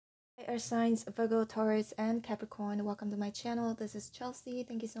Air signs Virgo, Taurus, and Capricorn. Welcome to my channel. This is Chelsea.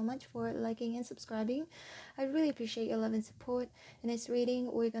 Thank you so much for liking and subscribing. I really appreciate your love and support. In this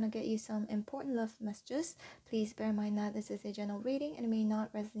reading, we're going to get you some important love messages. Please bear in mind that this is a general reading and it may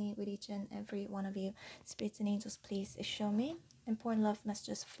not resonate with each and every one of you. Spirits and angels, please show me important love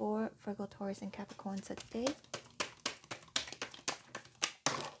messages for Virgo, Taurus, and Capricorn today.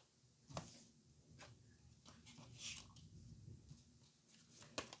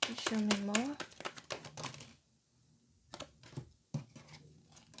 Please show me more.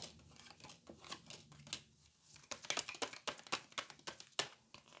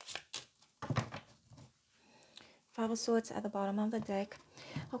 Five of Swords at the bottom of the deck.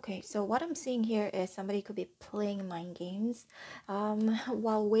 Okay, so what I'm seeing here is somebody could be playing mind games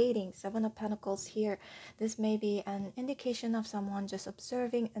while waiting. Seven of Pentacles here. This may be an indication of someone just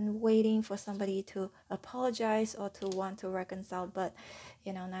observing and waiting for somebody to apologize or to want to reconcile. But,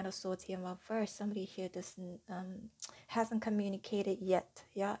 you know, Knight of Swords here in reverse. Somebody here doesn't hasn't communicated yet,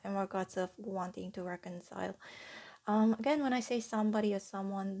 yeah, in regards of wanting to reconcile. Again, when I say somebody or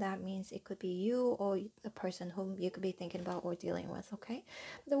someone, that means it could be you or the person whom you could be thinking about or dealing with, okay?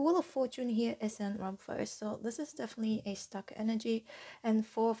 The Wheel of Fortune here is in reverse, so this is definitely a stuck energy. And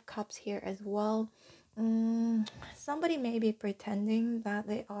Four of Cups here as well. Somebody may be pretending that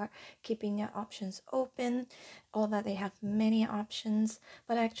they are keeping their options open or that they have many options,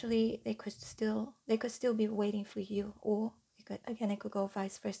 but actually they could still be waiting for you, or it could go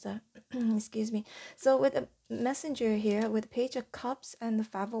vice versa. Excuse me. So with a messenger here, with Page of Cups and the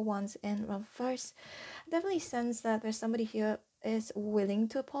Five of Wands in reverse, I definitely sense that there's somebody here is willing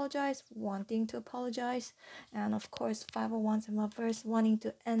to apologize, wanting to apologize, and of course Five of Wands in reverse, wanting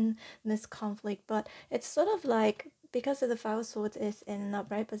to end this conflict. But it's sort of like, because of the Five of Swords is in an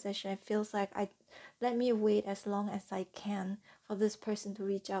upright position, it feels like let me wait as long as I can for this person to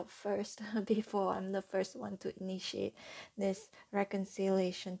reach out first before I'm the first one to initiate this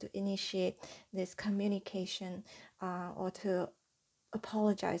reconciliation, to initiate this communication, or to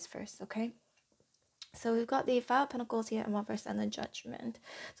apologize first, okay? So we've got the Five of Pentacles here in reverse and the Judgment.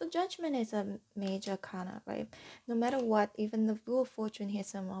 So Judgment is a major kana, right? No matter what, even the Wheel of Fortune here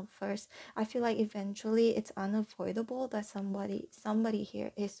is in reverse. I feel like eventually it's unavoidable that somebody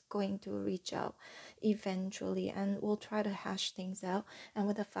here is going to reach out eventually, and we'll try to hash things out. And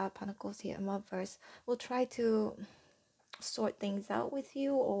with the Five of Pentacles here in reverse, we'll try to sort things out with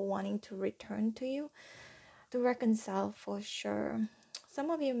you, or wanting to return to you, to reconcile for sure. Some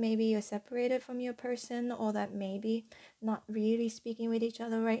of you, maybe you're separated from your person, or that maybe not really speaking with each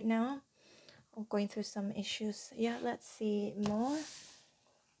other right now, or going through some issues. Yeah, let's see more.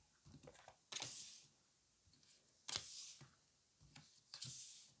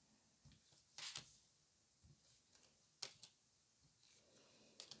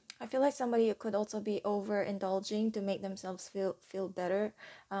 I feel like somebody could also be overindulging to make themselves feel better.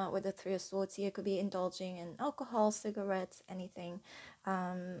 With the Three of Swords here, could be indulging in alcohol, cigarettes, anything.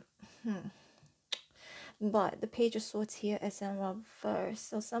 But the Page of Swords here is in reverse.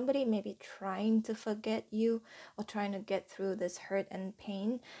 So somebody may be trying to forget you or trying to get through this hurt and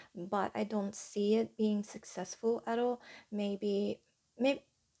pain, but I don't see it being successful at all. Maybe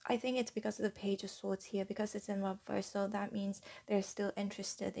I think it's because of the Page of Swords here, because it's in reverse. So that means they're still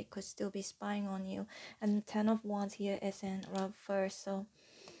interested. They could still be spying on you. And the Ten of Wands here is in reverse. So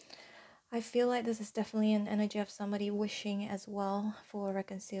I feel like this is definitely an energy of somebody wishing as well for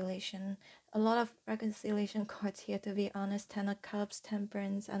reconciliation. A lot of reconciliation cards here, to be honest. Ten of Cups,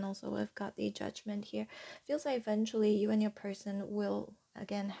 Temperance, and also we've got the Judgment here. Feels like eventually you and your person will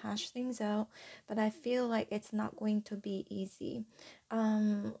again hash things out, but I feel like it's not going to be easy.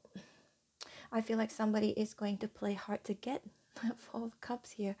 I feel like somebody is going to play hard to get. Four of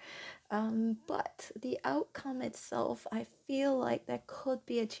Cups here, but the outcome itself, I feel like there could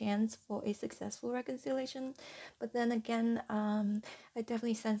be a chance for a successful reconciliation. But then again, I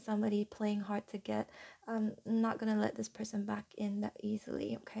definitely sense somebody playing hard to get. I'm not gonna let this person back in that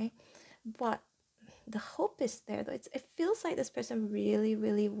easily, okay? But the hope is there though. It feels like this person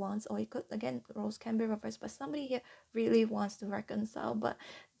really wants, or it could, again, roles can be reversed, but somebody here really wants to reconcile but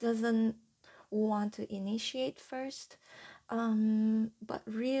doesn't want to initiate first, but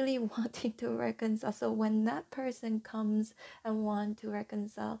really wanting to reconcile. So when that person comes and want to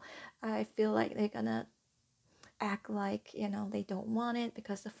reconcile, I feel like they're gonna act like, you know, they don't want it,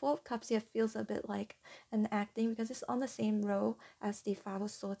 because the Four of Cups here feels a bit like an acting, because it's on the same row as the Five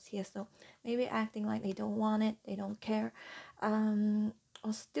of Swords here. So maybe acting like they don't want it, they don't care, or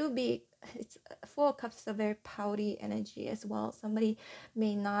still be, it's Four of Cups is a very pouty energy as well. Somebody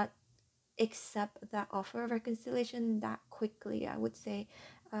may not accept that offer of reconciliation that quickly, I would say.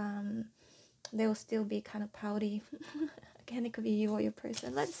 they'll still be kind of pouty. Again, it could be you or your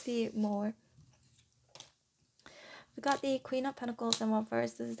person. Let's see more. We got the Queen of Pentacles in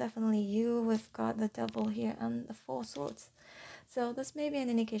reverse. This is definitely you. We've got the Devil here and the Four Swords. So this may be an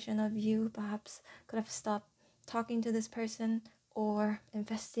indication of you perhaps could have stopped talking to this person or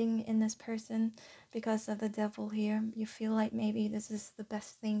investing in this person because of the Devil here. You feel like maybe this is the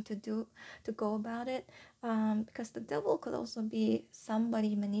best thing to do, to go about it, because the Devil could also be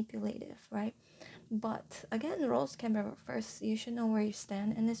somebody manipulative, right? But again, roles can be reversed. You should know where you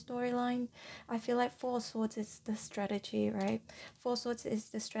stand in this storyline. I feel like Four Swords is the strategy, right? Four Swords is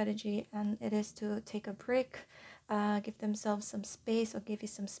the strategy, and it is to take a break, give themselves some space, or give you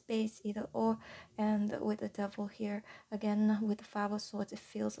some space, either or. And with the Devil here, again, with the Five of Swords, it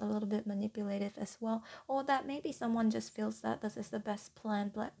feels a little bit manipulative as well. Or that maybe someone just feels that this is the best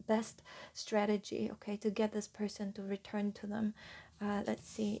plan, best strategy, okay, to get this person to return to them. Let's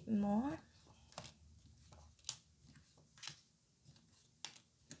see more.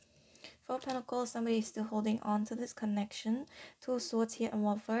 Four of Pentacles, somebody is still holding on to this connection. Two of Swords here and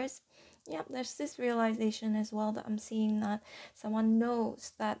reverse. Yep, there's this realization as well that I'm seeing that someone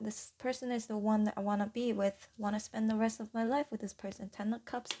knows that this person is the one that I want to be with, want to spend the rest of my life with this person. Ten of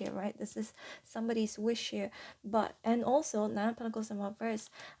Cups here, right? This is somebody's wish here. But, and also Nine of Pentacles in reverse,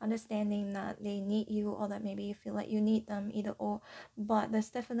 understanding that they need you, or that maybe you feel like you need them, either or. But there's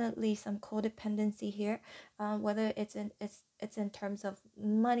definitely some codependency here, whether it's in terms of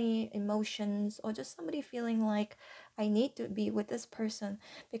money, emotions, or just somebody feeling like I need to be with this person,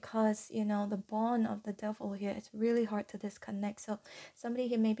 because you know the bond of the Devil here, it's really hard to disconnect. So somebody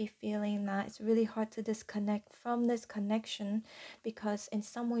here may be feeling that it's really hard to disconnect from this connection, because in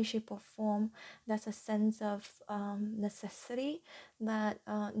some way, shape, or form, there's a sense of necessity, that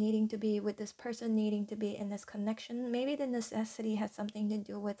needing to be with this person, needing to be in this connection. Maybe the necessity has something to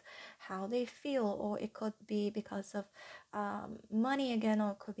do with how they feel, or it could be because of money again,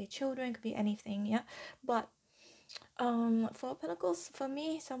 or it could be children, it could be anything. Yeah, but Four Pentacles, for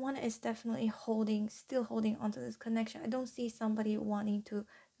me, someone is definitely still holding onto this connection. I don't see somebody wanting to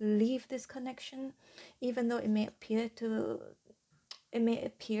leave this connection, even though it may appear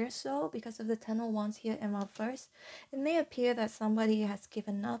so because of the Ten of Wands here in reverse. It may appear that somebody has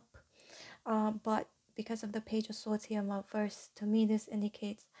given up, but because of the Page of Swords here in reverse, to me this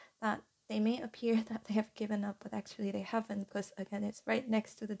indicates that they may appear that they have given up, but actually they haven't, because again, it's right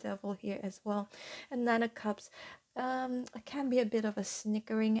next to the Devil here as well. And Nine of Cups, it can be a bit of a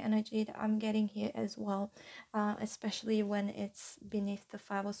snickering energy that I'm getting here as well, especially when it's beneath the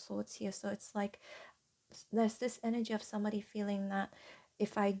Five of Swords here. So it's like there's this energy of somebody feeling that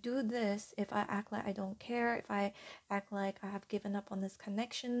if I do this, if I act like I don't care, if I act like I have given up on this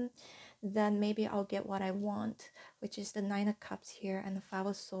connection, then maybe I'll get what I want, which is the Nine of Cups here and the Five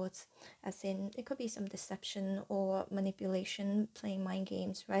of Swords, as in it could be some deception or manipulation, playing mind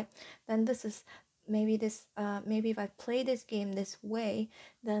games, right? Then this is maybe if I play this game this way,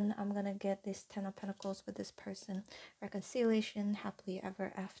 then I'm gonna get this Ten of Pentacles with this person, reconciliation, happily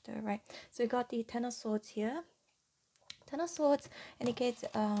ever after, right? So you got the Ten of Swords here. Ten of Swords indicates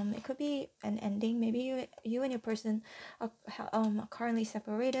it could be an ending. Maybe you and your person are currently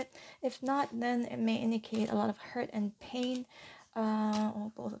separated. If not, then it may indicate a lot of hurt and pain.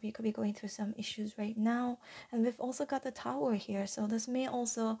 Or both of you could be going through some issues right now. And we've also got the Tower here, so this may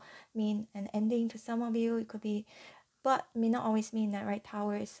also mean an ending to some of you. It could be, but may not always mean that, right?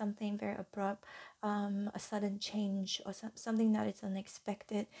 Tower is something very abrupt, a sudden change, or something that is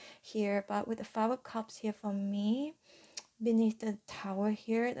unexpected here. But with the Five of Cups here, for me, beneath the Tower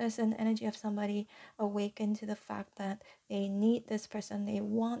here, there's an energy of somebody awakened to the fact that they need this person, they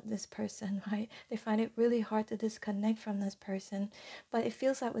want this person, right? They find it really hard to disconnect from this person. But it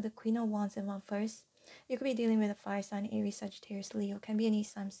feels like with the Queen of Wands in reverse, you could be dealing with a fire sign, Aries, Sagittarius, Leo, can be any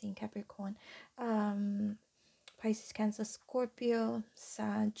sun, sign, Capricorn, Pisces, Cancer, Scorpio,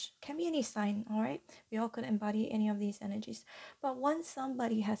 Sag, can be any sign, all right? We all could embody any of these energies. But once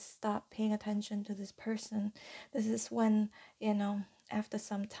somebody has stopped paying attention to this person, this is when, you know, after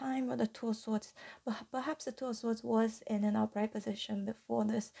some time, or the Two of Swords, perhaps the Two of Swords was in an upright position before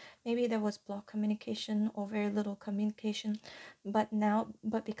this. Maybe there was blocked communication or very little communication, but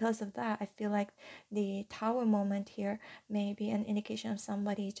because of that, I feel like the Tower moment here may be an indication of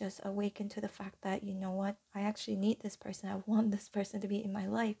somebody just awakened to the fact that, you know what, I actually need this person, I want this person to be in my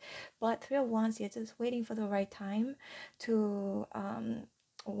life. But Three of Wands, you're just waiting for the right time to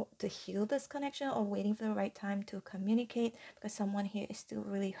heal this connection, or waiting for the right time to communicate, because someone here is still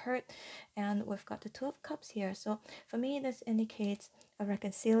really hurt. And we've got the Two of Cups here, so for me this indicates a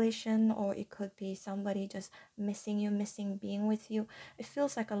reconciliation, or it could be somebody just missing you, missing being with you. It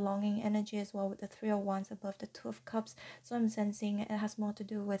feels like a longing energy as well with the Three of Wands above the Two of Cups. So I'm sensing it has more to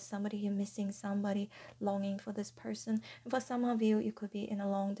do with somebody you're missing, somebody longing for this person. And for some of you, you could be in a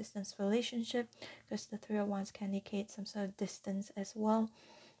long distance relationship, because the Three of Wands can indicate some sort of distance as well.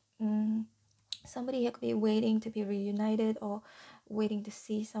 Somebody here could be waiting to be reunited, or waiting to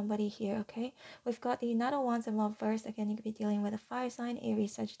see somebody here. Okay, we've got the Knight of Wands in reverse. Again, you could be dealing with a fire sign,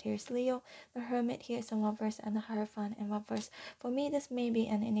 Aries, Sagittarius, Leo. The Hermit here is in reverse, and the Hierophant in reverse. For me, this may be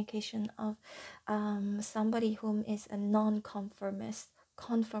an indication of somebody whom is a non-conformist.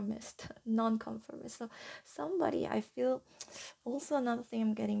 So somebody, I feel, also another thing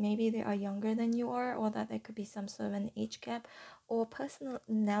I'm getting, maybe they are younger than you are, or that there could be some sort of an age gap, or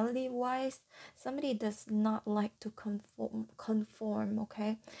personality wise, somebody does not like to conform.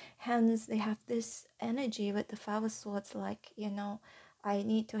 Okay, hence they have this energy with the Five of Swords, like, you know, I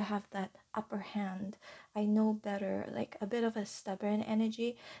need to have that upper hand, I know better, like a bit of a stubborn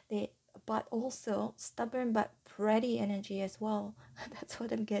energy. But also stubborn but pretty energy as well. That's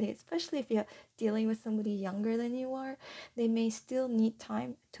what I'm getting, especially if you're dealing with somebody younger than you are. They may still need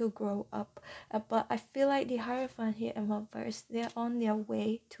time to grow up, but I feel like the Hierophant here in reverse, they're on their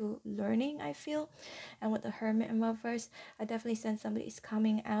way to learning, I feel. And with the Hermit in reverse, I definitely sense somebody is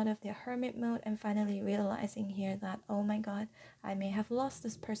coming out of their hermit mode and finally realizing here that, oh my god, I may have lost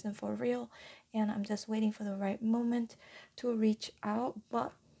this person for real, and I'm just waiting for the right moment to reach out.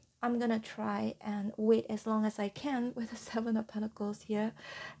 But I'm gonna try and wait as long as I can with the Seven of Pentacles here.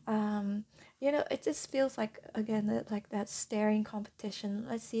 You know, it just feels like, again, like that staring competition.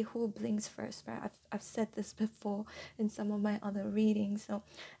 Let's see who blinks first, right? I've said this before in some of my other readings, so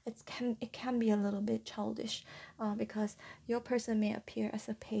it can be a little bit childish, because your person may appear as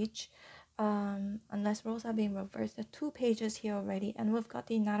a page, unless roles are being reversed. There are 2 pages here already, and we've got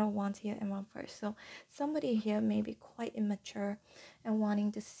the Knight of Wands here in reverse. So somebody here may be quite immature and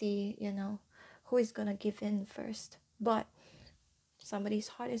wanting to see, you know, who is gonna give in first. But somebody's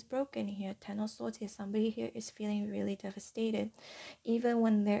heart is broken here. 10 of Swords here, somebody here is feeling really devastated, even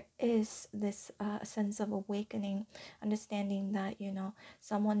when there is this sense of awakening, understanding that, you know,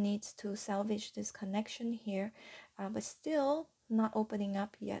 someone needs to salvage this connection here, but still not opening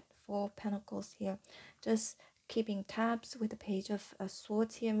up yet. 4 of Pentacles here, just keeping tabs with the Page of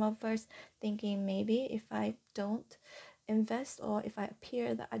Swords here in reverse, thinking maybe if I don't invest, or if I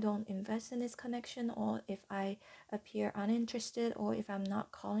appear that I don't invest in this connection, or if I appear uninterested, or if I'm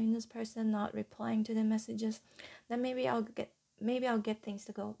not calling this person, not replying to their messages, then maybe I'll get things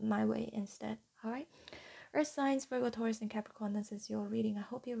to go my way instead. All right, Earth signs, Virgo, Taurus, and Capricorn, this is your reading. I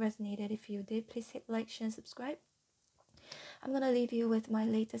hope you resonated. If you did, please hit like, share, and subscribe. I'm going to leave you with my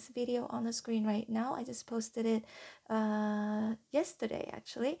latest video on the screen right now. I just posted it yesterday,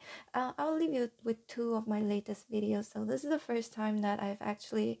 actually. I'll leave you with 2 of my latest videos. So this is the first time that I've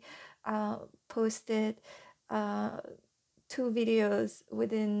actually posted 2 videos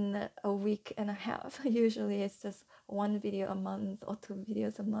within a week and a half. Usually it's just 1 video a month or 2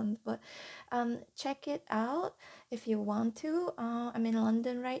 videos a month, but check it out if you want to. I'm in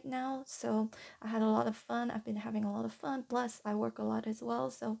London right now, so I had a lot of fun. I've been having a lot of fun, plus I work a lot as well,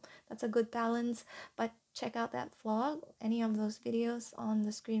 so that's a good balance. But check out that vlog, any of those videos on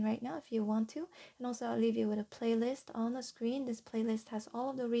the screen right now if you want to. And also I'll leave you with a playlist on the screen. This playlist has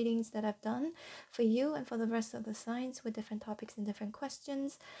all of the readings that I've done for you and for the rest of the signs, with different topics and different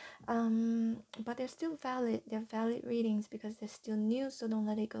questions, but they're still valid. They're valid readings because they're still new, so don't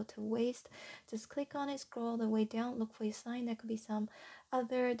let it go to waste. Just click on it, scroll all the way down, look for your sign. There could be some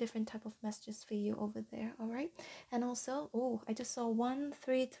other different type of messages for you over there. All right, and also, oh, I just saw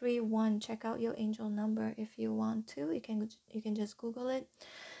 1331. Check out your angel number if you want to. You can just Google it.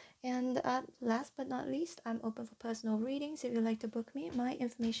 And last but not least, I'm open for personal readings. If you'd like to book me, my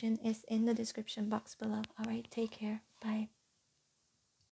information is in the description box below. All right, take care. Bye.